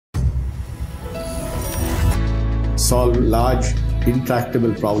solve large,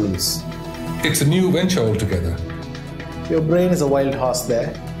 intractable problems. It's a new venture altogether. Your brain is a wild horse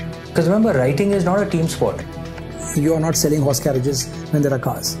there. Because remember, writing is not a team sport. You are not selling horse carriages when there are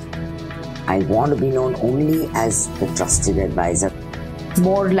cars. I want to be known only as the trusted advisor.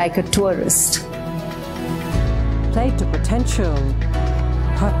 More like a tourist. Play to Potential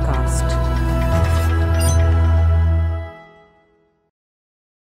podcast.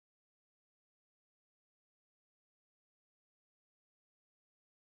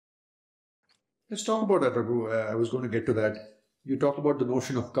 Let's talk about that, Raghu. I was going to get to that. You talk about the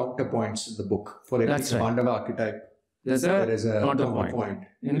notion of counterpoints in the book. For every Pandava Archetype, there is a counterpoint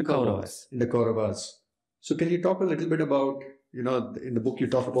in the Kauravas. In the Kauravas. So can you talk a little bit about, in the book you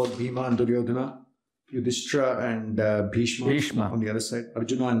talk about Bhima and Duryodhana, Yudhishthira and Bhishma on the other side,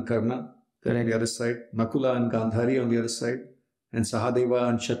 Arjuna and Karna on the other side, Nakula and Gandhari on the other side, and Sahadeva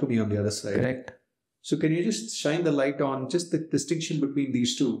and Shakuni on the other side. Correct. So can you just shine the light on just the distinction between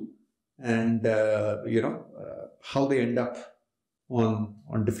these two and, how they end up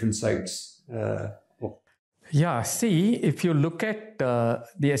on different sides? Yeah, see, if you look at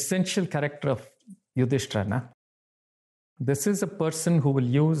the essential character of Yudhishthira, this is a person who will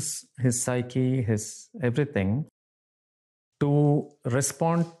use his psyche, his everything, to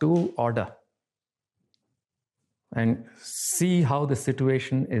respond to order and see how the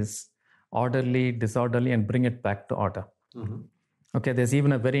situation is orderly, disorderly, and bring it back to order. Mm-hmm. Okay, there's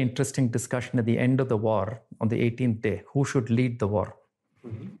even a very interesting discussion at the end of the war on the 18th day. Who should lead the war?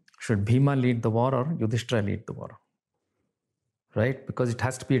 Mm-hmm. Should Bhima lead the war or Yudhishthira lead the war? Right? Because it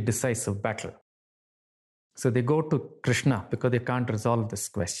has to be a decisive battle. So they go to Krishna because they can't resolve this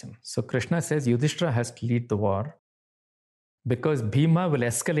question. So Krishna says Yudhishthira has to lead the war because Bhima will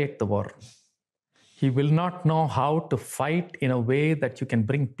escalate the war. He will not know how to fight in a way that you can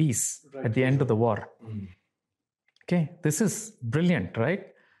bring peace at the end of the war. Mm. Okay, this is brilliant, right?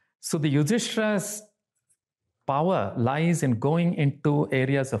 So the Yudhishthira's power lies in going into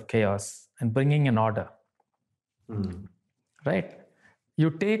areas of chaos and bringing an order. Mm. Right?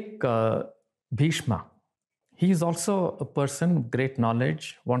 You take Bhishma. He is also a person of great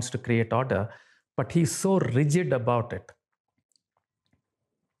knowledge, wants to create order, but he's so rigid about it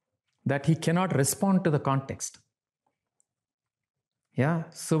that he cannot respond to the context. Yeah,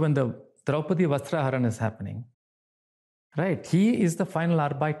 so when the Draupadi Vastraharan is happening, right, he is the final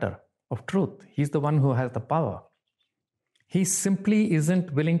arbiter of truth. He's the one who has the power. He simply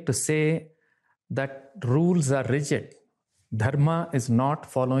isn't willing to say that rules are rigid. Dharma is not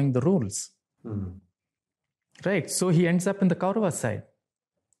following the rules. Mm. Right? So he ends up in the Kaurava side.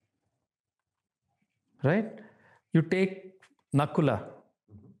 Right? You take Nakula,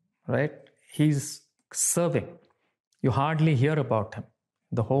 right? He's serving. You hardly hear about him,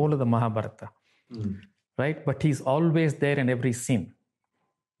 the whole of the Mahabharata. Mm. Right? But he's always there in every scene.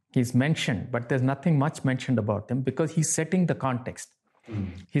 He's mentioned, but there's nothing much mentioned about him because he's setting the context.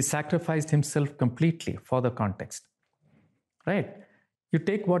 Mm. He sacrificed himself completely for the context. Right? You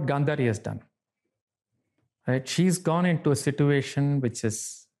take what Gandhari has done. Right? She's gone into a situation which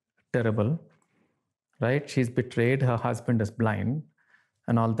is terrible. Right? She's betrayed. Her husband is blind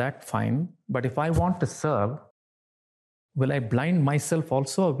and all that, fine. But if I want to serve, will I blind myself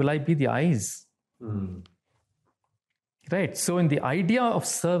also or will I be the eyes? Mm. Right? So in the idea of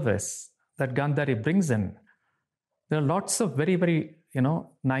service that Gandhari brings in, there are lots of very, very,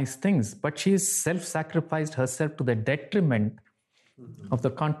 nice things, but she has self-sacrificed herself to the detriment of the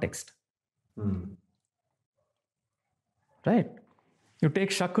context. Mm. Right? You take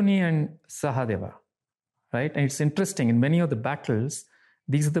Shakuni and Sahadeva, right? And it's interesting, in many of the battles,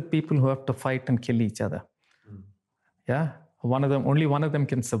 these are the people who have to fight and kill each other. Mm. Yeah? Only one of them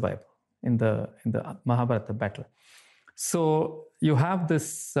can survive in the Mahabharata battle. So you have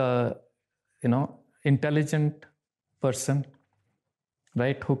this, intelligent person,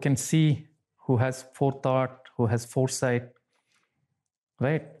 right, who can see, who has forethought, who has foresight,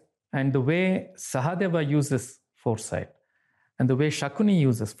 right? And the way Sahadeva uses foresight and the way Shakuni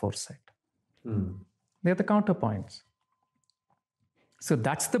uses foresight, they're the counterpoints. So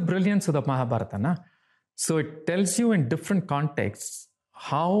that's the brilliance of the Mahabharata. Na? So it tells you in different contexts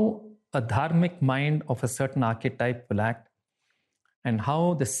how a dharmic mind of a certain archetype will act and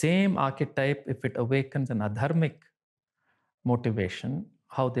how the same archetype, if it awakens an adharmic motivation,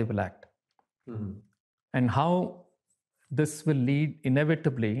 how they will act. Mm-hmm. And how this will lead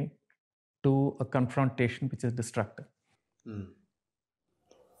inevitably to a confrontation which is destructive. Mm.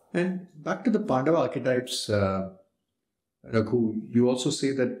 And back to the Pandava archetypes, Raghu, you also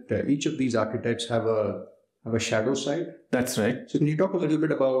say that each of these archetypes have a shadow side. That's right. So can you talk a little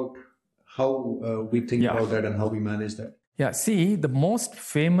bit about how we think about that and how we manage that. Yeah, see, the most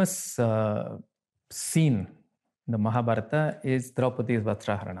famous scene in the Mahabharata is Draupadi's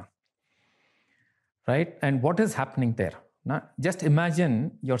Vastraharana. Right? And what is happening there? Now, just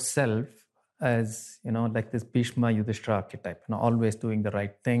imagine yourself as, like this Bhishma Yudhishthira archetype, always doing the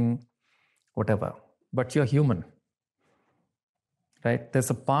right thing, whatever. But you're human. Right? There's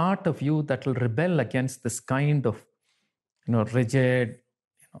a part of you that will rebel against this kind of, rigid,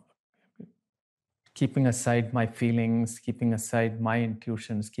 keeping aside my feelings, keeping aside my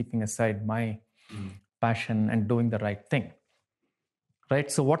intuitions, keeping aside my passion and doing the right thing.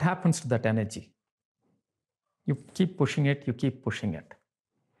 Right? So what happens to that energy? You keep pushing it, you keep pushing it.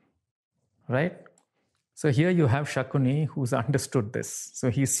 Right? So here you have Shakuni who's understood this. So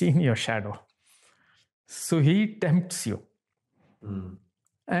he's seen your shadow. So he tempts you.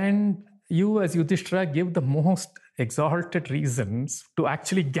 And you as Yudhishthira give the most exalted reasons to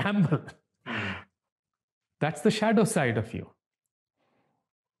actually gamble. That's the shadow side of you.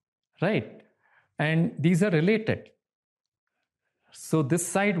 Right? And these are related. So this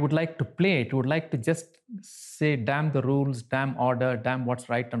side would like to play. It would like to just say, damn the rules, damn order, damn what's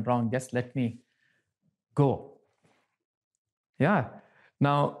right and wrong. Just let me go. Yeah.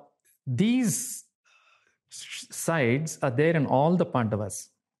 Now, these sides are there in all the Pandavas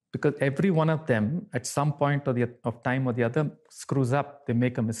because every one of them at some point of time or the other screws up. They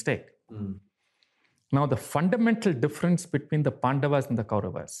make a mistake. Now, the fundamental difference between the Pandavas and the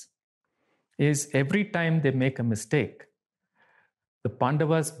Kauravas is every time they make a mistake, the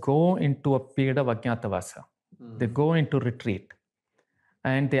Pandavas go into a period of Ajnatavasa. They go into retreat.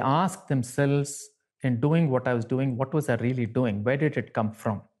 And they ask themselves, in doing what I was doing, what was I really doing? Where did it come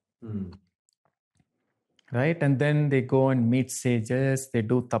from? Right? And then they go and meet sages. They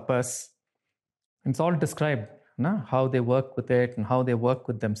do tapas. It's all described, how they work with it and how they work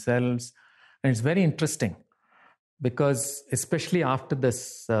with themselves. And it's very interesting because especially after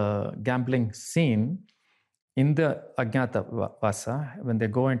this gambling scene, in the Ajnatavasa, when they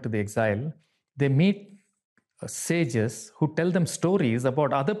go into the exile, they meet sages who tell them stories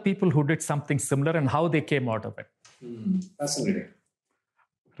about other people who did something similar and how they came out of it. Fascinating.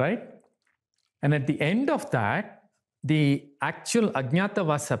 Right? And at the end of that, the actual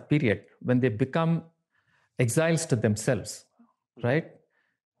Ajnatavasa period, when they become exiles to themselves, right,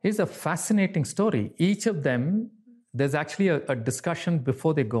 is a fascinating story. Each of them, there's actually a discussion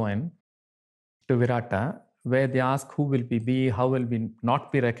before they go in to Virata, where they ask who will we be, how will we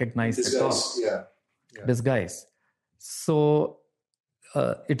not be recognized at all. Disguise. So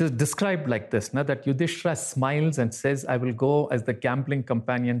it is described like this, that Yudhishthira smiles and says, I will go as the gambling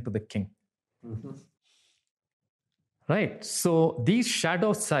companion to the king. Right? So these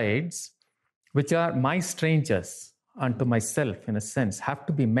shadow sides, which are my strangers unto myself in a sense, have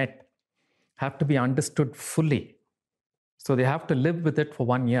to be met, have to be understood fully. So they have to live with it for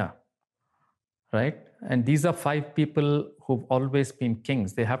 1 year. Right? And these are 5 people who've always been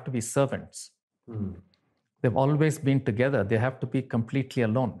kings. They have to be servants. They've always been together. They have to be completely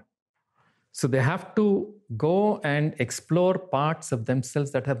alone. So they have to go and explore parts of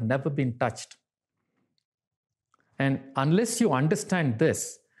themselves that have never been touched. And unless you understand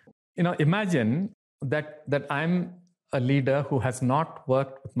this, imagine that I'm a leader who has not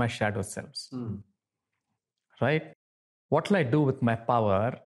worked with my shadow selves. Right? What will I do with my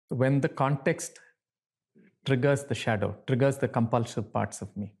power when the context triggers the shadow, triggers the compulsive parts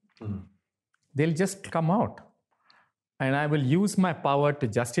of me? They'll just come out. And I will use my power to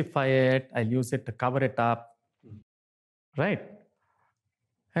justify it. I'll use it to cover it up. Right?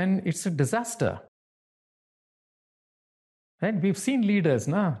 And it's a disaster. Right? We've seen leaders,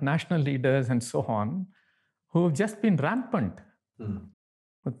 national leaders and so on, who have just been rampant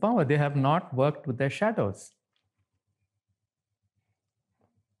with power. They have not worked with their shadows.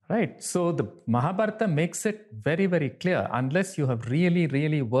 Right? So the Mahabharata makes it very, very clear. Unless you have really,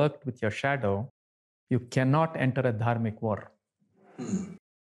 really worked with your shadow, you cannot enter a dharmic war. And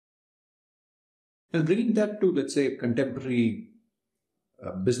bringing that to, let's say, contemporary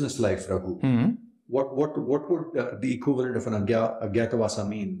business life, Raghu, what would the equivalent of an Agyatavasa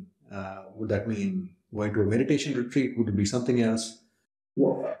mean? Would that mean going to a meditation retreat? Would it be something else?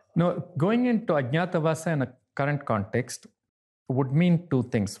 No, going into Agyatavasa in a current context would mean 2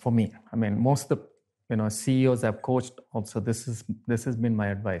 things for me. I mean, most of the CEOs I've coached also, this has been my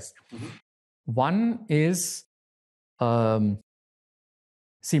advice. One is, most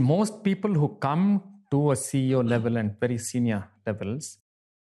people who come to a CEO level and very senior levels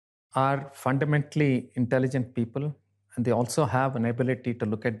are fundamentally intelligent people, and they also have an ability to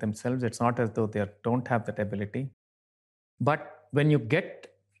look at themselves. It's not as though they don't have that ability. But when you get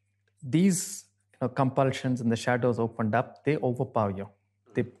these compulsions and the shadows opened up, they overpower you.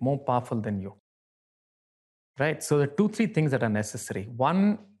 They're more powerful than you. Right? So there are 2-3 things that are necessary.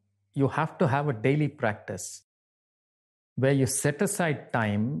 One, you have to have a daily practice where you set aside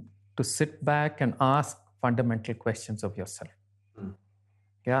time to sit back and ask fundamental questions of yourself.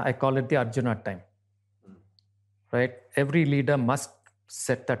 Yeah, I call it the Arjuna time. Right? Every leader must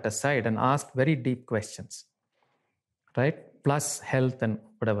set that aside and ask very deep questions. Right? Plus health and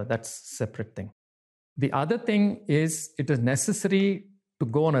whatever, that's a separate thing. The other thing is it is necessary to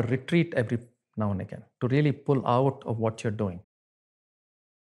go on a retreat every now and again to really pull out of what you're doing.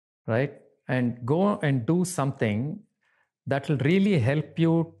 Right? And go and do something that will really help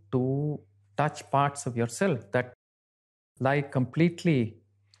you to touch parts of yourself that lie completely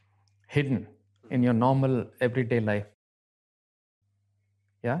hidden in your normal everyday life.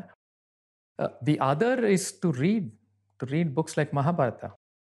 Yeah. The other is to read books like Mahabharata.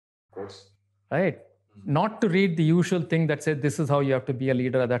 Of course. Right? Not to read the usual thing that says this is how you have to be a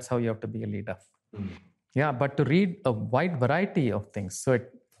leader, or that's how you have to be a leader. Yeah, but to read a wide variety of things. So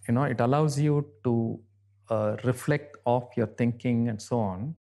it allows you to reflect off your thinking and so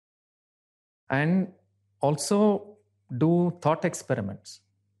on. And also do thought experiments.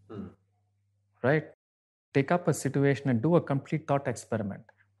 Right? Take up a situation and do a complete thought experiment.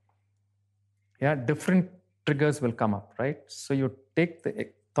 Yeah, different triggers will come up, right? So you take the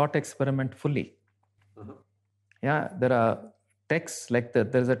thought experiment fully. Yeah, there are texts like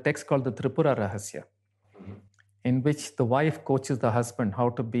there's a text called the Tripura Rahasya, in which the wife coaches the husband how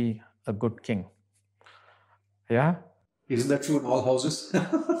to be a good king. Yeah. Isn't that true in all houses?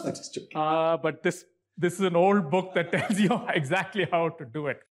 Just joking. But this is an old book that tells you exactly how to do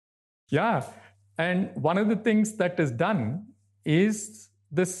it. Yeah. And one of the things that is done is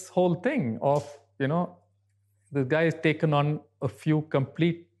this whole thing of, the guy has taken on a few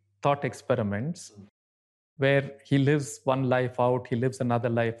complete thought experiments where he lives one life out, he lives another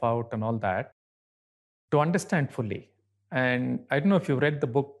life out and all that to understand fully. And I don't know if you've read the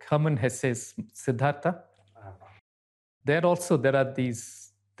book Hermann Hesse's Siddhartha. There are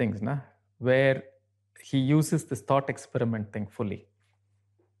these things where he uses this thought experiment thing fully.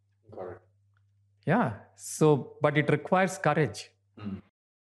 Got it. Yeah. So, but it requires courage.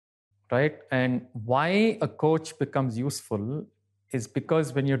 Right? And why a coach becomes useful is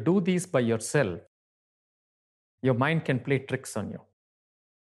because when you do these by yourself, your mind can play tricks on you.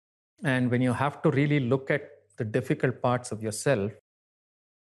 And when you have to really look at the difficult parts of yourself,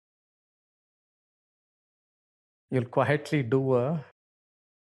 you'll quietly do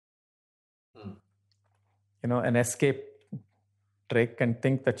an escape trick and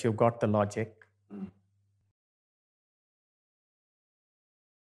think that you've got the logic.